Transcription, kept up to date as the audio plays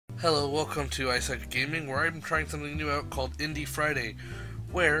Hello, welcome to iSuck Gaming, where I'm trying something new out called Indie Friday,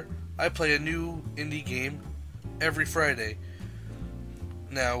 where I play a new indie game every Friday.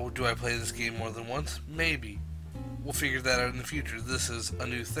 Now, do I play this game more than once? Maybe. We'll figure that out in the future. This is a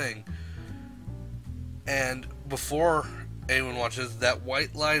new thing. And before anyone watches, that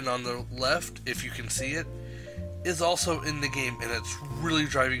white line on the left, if you can see it, is also in the game, and it's really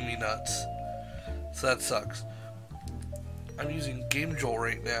driving me nuts. So that sucks. I'm using Game Jolt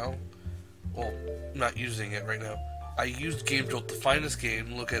right now. Well, not using it right now. I used Game Jolt to find this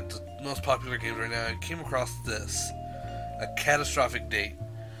game, look at the most popular games right now, and came across this. A CATastrophic date.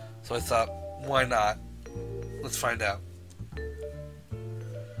 So I thought, why not? Let's find out.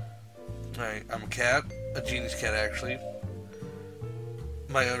 Alright, I'm a cat. A genius cat, actually.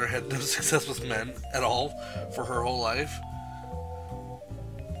 My owner had no success with men at all for her whole life.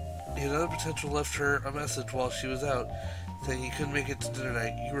 Another potential left her a message while she was out, saying you couldn't make it to dinner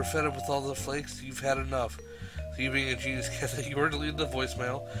night. You were fed up with all the flakes. You've had enough. So you being a genius cat, you were deleted the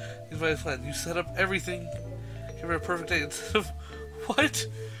voicemail. He's my plan. You set up everything. Give her a perfect date instead of what?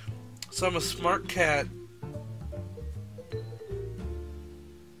 So I'm a smart cat.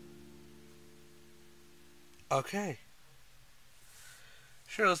 Okay.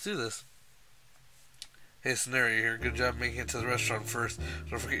 Sure, let's do this. Hey, Scenario here. Good job making it to the restaurant first.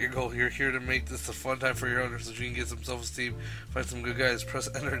 Don't forget your goal. You're here to make this a fun time for your owner so you can get some self-esteem, find some good guys, press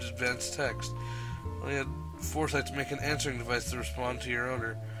enter to advanced text. Well, you had foresight to make an answering device to respond to your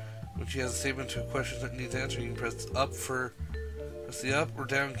owner. When she has a statement to a question that needs answering, you can press the up or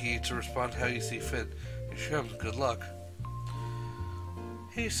down key to respond how you see fit. Here she comes. Good luck.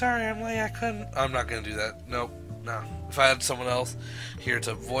 Hey, sorry I'm late. I'm not gonna do that. Nope. No. If I had someone else here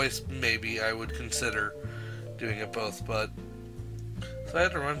to voice, maybe I would consider doing it both, but so I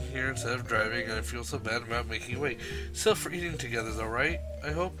had to run here instead of driving, and I feel so bad about making you wait. Still for eating together though, right? I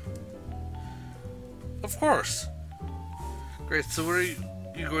hope? Of course! Great, so what are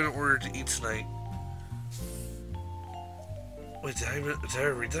you going to order to eat tonight? Wait, did I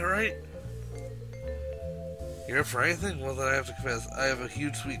read that right? You're up for anything? Well, then I have to confess, I have a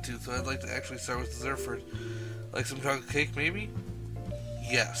huge sweet tooth, so I'd like to actually start with dessert first. Like some chocolate cake, maybe?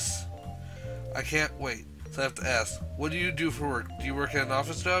 Yes. I can't wait. So I have to ask, what do you do for work? Do you work at an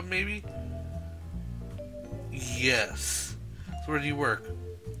office job, maybe? Yes. So where do you work?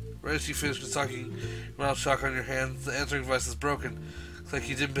 Right as you finish talking, your mouth shock on your hands, the answering device is broken. Looks like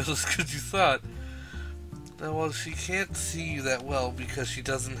you didn't build as good as you thought. Now, well, she can't see you that well because she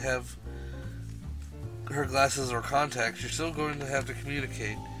doesn't have her glasses or contacts. You're still going to have to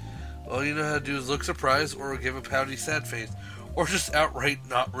communicate. All you know how to do is look surprised or give a pouty sad face, or just outright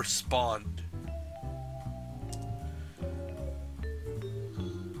not respond.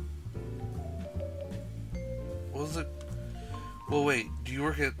 What was it? Well, wait, do you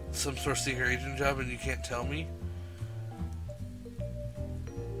work at some sort of secret agent job and you can't tell me?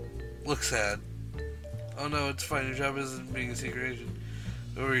 Look sad. Oh no, it's fine, your job isn't being a secret agent.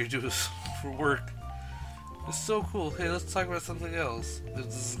 Whatever you do is for work. It's so cool. Hey, let's talk about something else.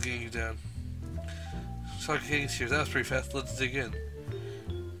 This is getting you down. Chocolate cakes here. That was pretty fast. Let's dig in.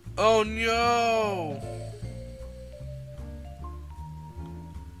 Oh no!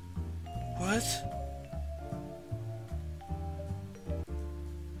 What?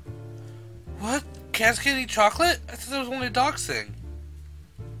 What? Cats can't eat chocolate? I thought that was only a dog thing.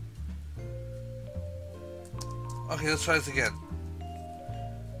 Okay, let's try this again.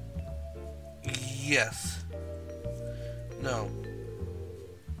 Yes. No.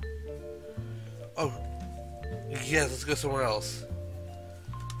 Oh. Yes, let's go somewhere else.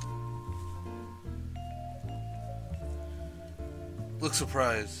 Look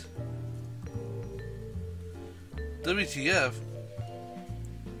surprised. WTF?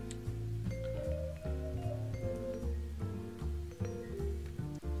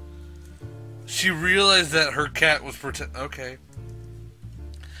 She realized that her cat was okay.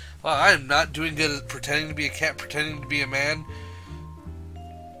 Well, I am not doing good at pretending to be a cat, pretending to be a man.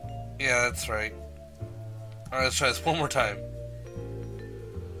 Yeah, that's right. Alright, let's try this one more time.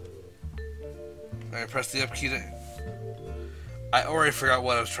 Alright, press the up key to... I already forgot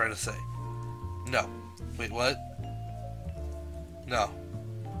what I was trying to say. No. Wait, what? No.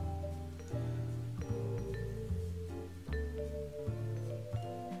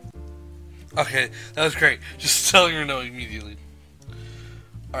 Okay, that was great. Just telling her no immediately.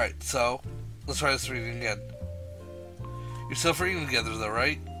 Alright, so, let's try this reading again. You're still for eating together though,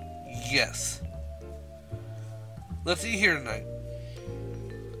 right? Yes. Let's eat here tonight.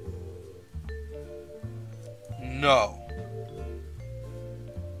 No.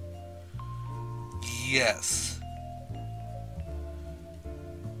 Yes.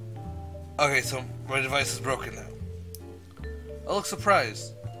 Okay, so my device is broken now. I look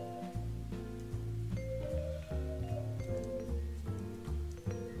surprised.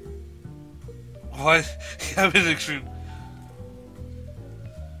 What? I'm in extreme.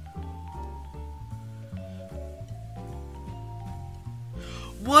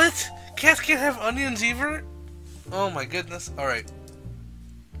 What? Cats can't have onions either? Oh my goodness. Alright.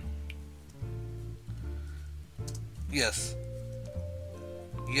 Yes.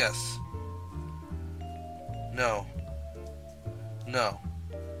 Yes. No. No.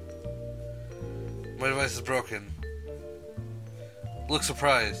 My device is broken. Look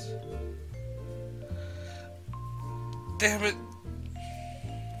surprised. Damn it.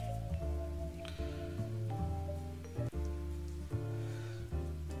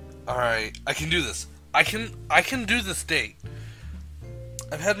 Alright, I can do this. I can do this date.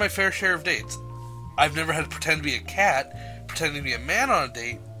 I've had my fair share of dates. I've never had to pretend to be a cat, pretending to be a man on a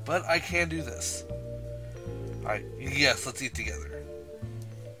date, but I can do this. Alright, yes, let's eat together.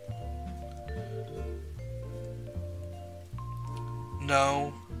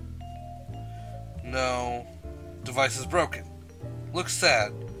 No. No. Device is broken. Looks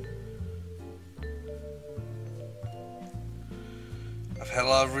sad. I've had a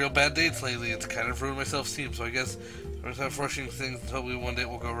lot of real bad dates lately. It's kind of ruined my self-esteem, so I guess I'm just not rushing things until one day it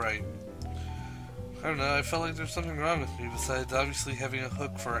will go right. I don't know, I felt like there's something wrong with me besides obviously having a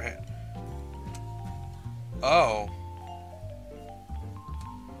hook for a hand. Oh.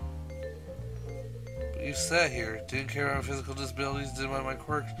 But you sat here, didn't care about physical disabilities, didn't mind my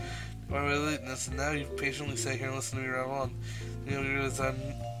quirks, didn't mind my lateness, and now you patiently sat here and listen to me run along. You know, you realize I'm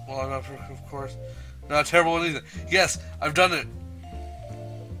not perfect, of course. Not a terrible one either. Yes, I've done it.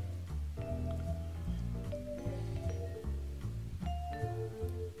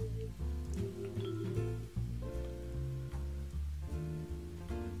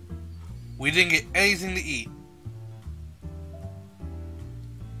 We didn't get anything to eat.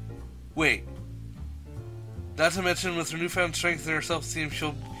 Wait. Not to mention, with her newfound strength and her self-esteem,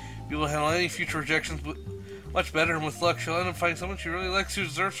 she'll be able to handle any future rejections much better, and with luck, she'll end up finding someone she really likes who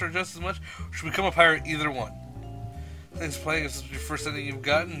deserves her just as much, or she'll become a pirate, either one. Thanks for playing. This is your first ending you've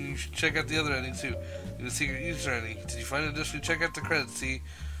gotten, and you should check out the other ending too. The secret user ending. Did you find it? Additionally, check out the credits. See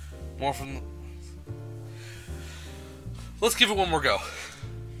more from... Let's give it one more go.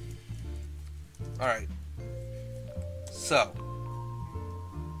 Alright. So.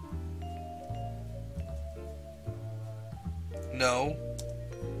 No.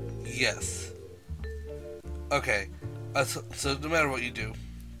 Yes. Okay. So no matter what you do.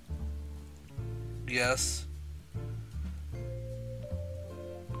 Yes.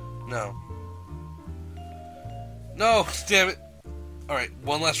 No. No! Damn it! Alright,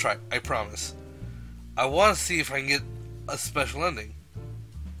 one last try. I promise. I want to see if I can get a special ending.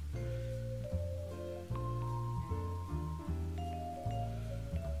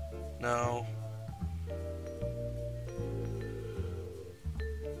 No.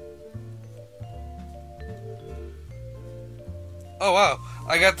 Oh wow,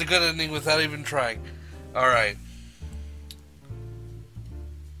 I got the good ending without even trying. Alright.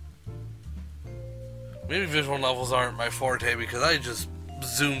 Maybe visual novels aren't my forte because I just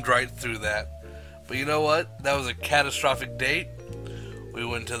zoomed right through that. But you know what? That was a catastrophic date. We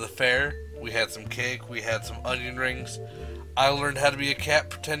went to the fair, we had some cake, we had some onion rings. I learned how to be a cat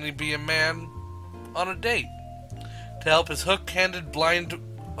pretending to be a man on a date to help his hook-handed blind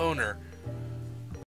owner